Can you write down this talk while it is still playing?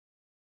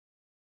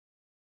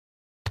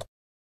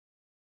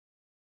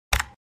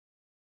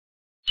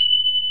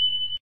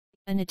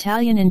An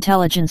Italian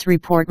intelligence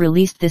report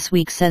released this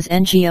week says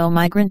NGO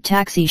migrant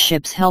taxi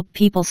ships help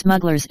people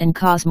smugglers and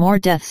cause more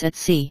deaths at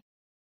sea.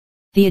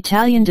 The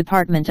Italian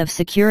Department of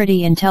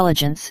Security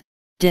Intelligence,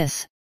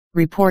 DIS,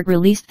 report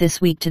released this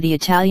week to the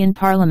Italian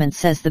Parliament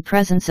says the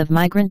presence of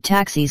migrant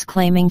taxis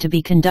claiming to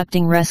be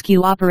conducting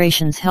rescue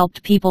operations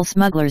helped people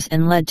smugglers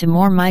and led to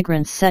more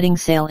migrants setting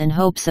sail in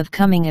hopes of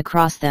coming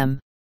across them.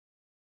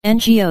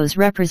 NGOs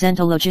represent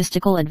a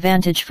logistical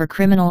advantage for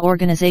criminal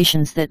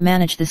organizations that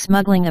manage the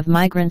smuggling of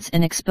migrants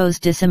and expose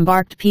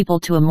disembarked people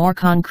to a more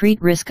concrete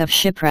risk of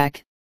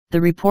shipwreck, the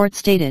report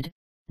stated,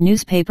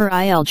 newspaper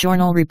Il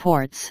Giornale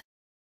reports.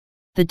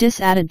 The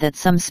DIS added that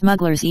some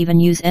smugglers even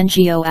use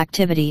NGO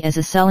activity as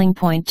a selling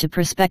point to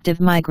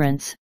prospective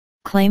migrants,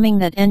 claiming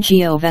that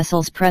NGO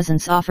vessels'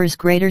 presence offers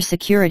greater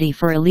security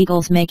for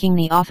illegals making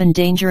the often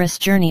dangerous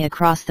journey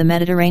across the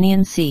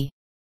Mediterranean Sea.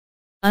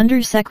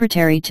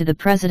 Under-Secretary to the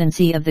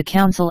Presidency of the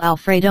Council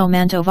Alfredo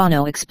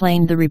Mantovano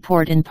explained the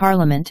report in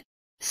Parliament,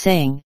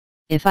 saying,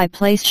 "If I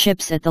place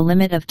ships at the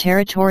limit of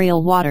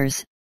territorial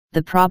waters,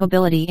 the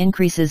probability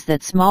increases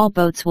that small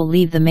boats will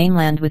leave the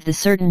mainland with the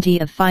certainty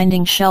of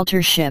finding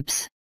shelter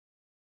ships."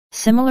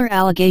 Similar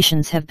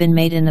allegations have been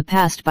made in the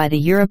past by the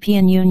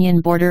European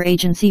Union border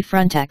agency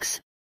Frontex,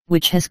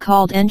 which has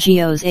called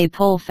NGOs a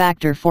pull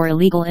factor for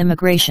illegal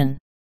immigration.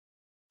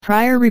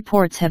 Prior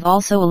reports have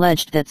also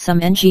alleged that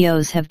some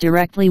NGOs have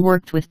directly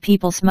worked with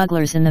people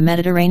smugglers in the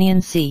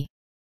Mediterranean Sea.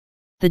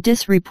 The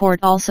DIS report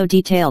also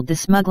detailed the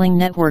smuggling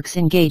networks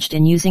engaged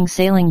in using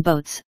sailing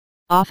boats,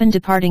 often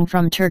departing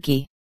from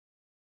Turkey.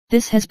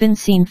 This has been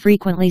seen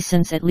frequently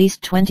since at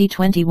least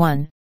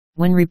 2021,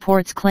 when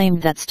reports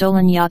claimed that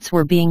stolen yachts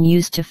were being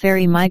used to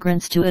ferry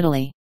migrants to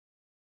Italy.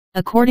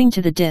 According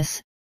to the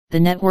DIS, the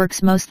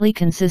networks mostly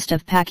consist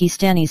of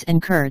Pakistanis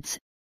and Kurds,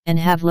 and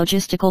have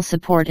logistical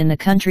support in the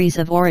countries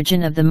of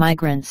origin of the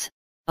migrants,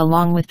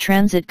 along with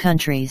transit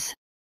countries.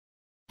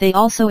 They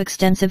also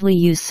extensively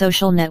use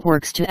social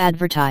networks to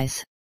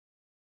advertise.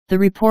 The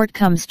report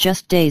comes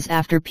just days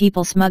after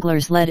people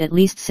smugglers led at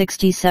least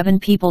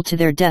 67 people to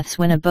their deaths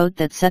when a boat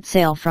that set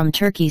sail from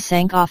Turkey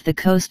sank off the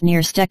coast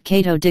near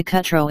Steccato di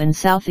Cutro in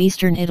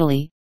southeastern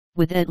Italy,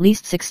 with at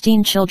least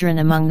 16 children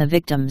among the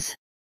victims.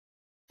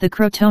 The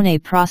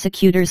Crotone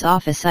prosecutor's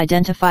office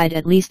identified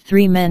at least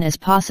 3 men as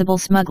possible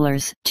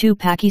smugglers, 2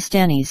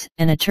 Pakistanis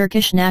and a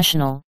Turkish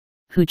national,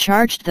 who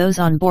charged those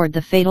on board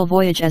the fatal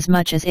voyage as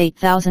much as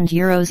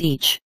 €8,000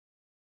 each.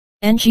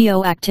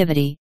 NGO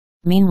activity,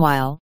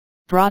 meanwhile,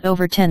 brought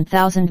over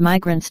 10,000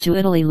 migrants to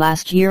Italy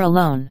last year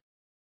alone.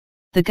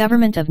 The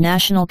government of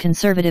National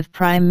Conservative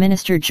Prime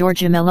Minister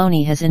Giorgia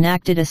Meloni has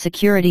enacted a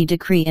security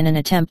decree in an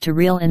attempt to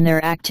reel in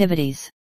their activities.